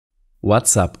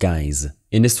What's up guys?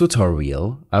 In this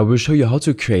tutorial, I will show you how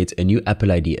to create a new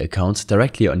Apple ID account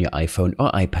directly on your iPhone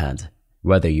or iPad.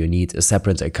 Whether you need a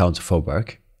separate account for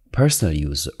work, personal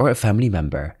use, or a family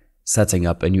member, setting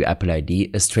up a new Apple ID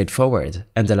is straightforward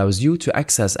and allows you to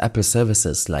access Apple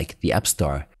services like the App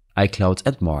Store, iCloud,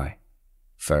 and more.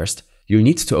 First, you'll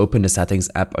need to open the Settings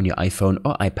app on your iPhone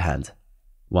or iPad.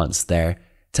 Once there,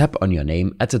 tap on your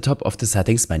name at the top of the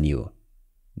Settings menu.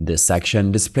 This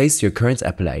section displays your current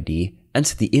Apple ID and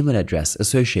the email address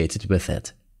associated with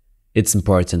it. It's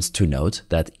important to note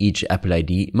that each Apple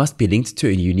ID must be linked to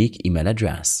a unique email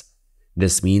address.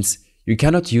 This means you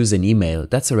cannot use an email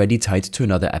that's already tied to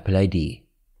another Apple ID.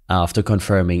 After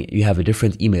confirming you have a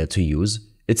different email to use,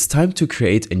 it's time to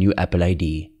create a new Apple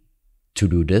ID. To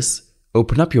do this,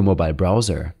 open up your mobile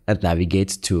browser and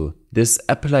navigate to this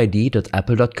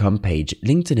appleid.apple.com page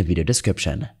linked in the video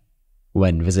description.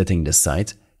 When visiting this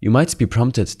site, you might be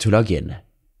prompted to log in.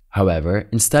 However,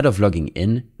 instead of logging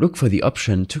in, look for the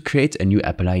option to create a new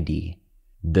Apple ID.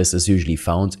 This is usually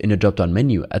found in a drop-down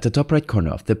menu at the top right corner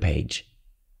of the page.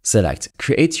 Select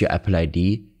Create your Apple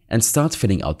ID and start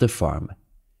filling out the form.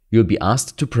 You'll be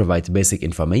asked to provide basic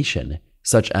information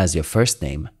such as your first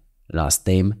name, last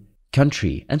name,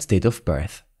 country, and date of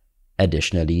birth.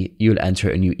 Additionally, you'll enter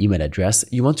a new email address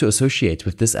you want to associate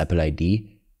with this Apple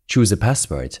ID, choose a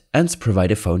password, and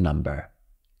provide a phone number.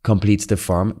 Complete the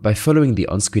form by following the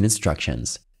on-screen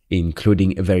instructions,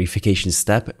 including a verification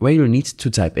step where you'll need to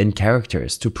type in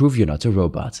characters to prove you're not a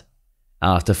robot.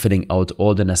 After filling out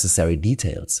all the necessary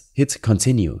details, hit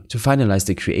Continue to finalize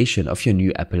the creation of your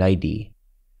new Apple ID.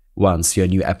 Once your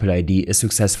new Apple ID is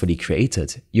successfully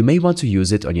created, you may want to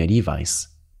use it on your device.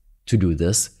 To do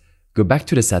this, go back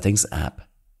to the Settings app.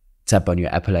 Tap on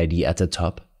your Apple ID at the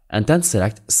top and then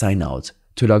select Sign Out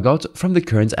to log out from the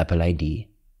current Apple ID.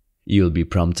 You'll be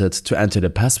prompted to enter the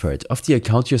password of the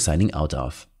account you're signing out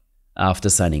of. After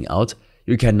signing out,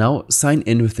 you can now sign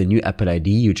in with the new Apple ID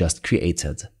you just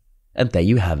created. And there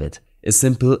you have it, a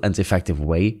simple and effective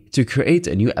way to create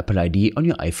a new Apple ID on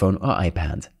your iPhone or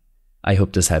iPad. I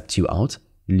hope this helped you out.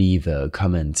 Leave a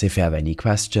comment if you have any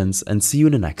questions and see you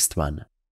in the next one.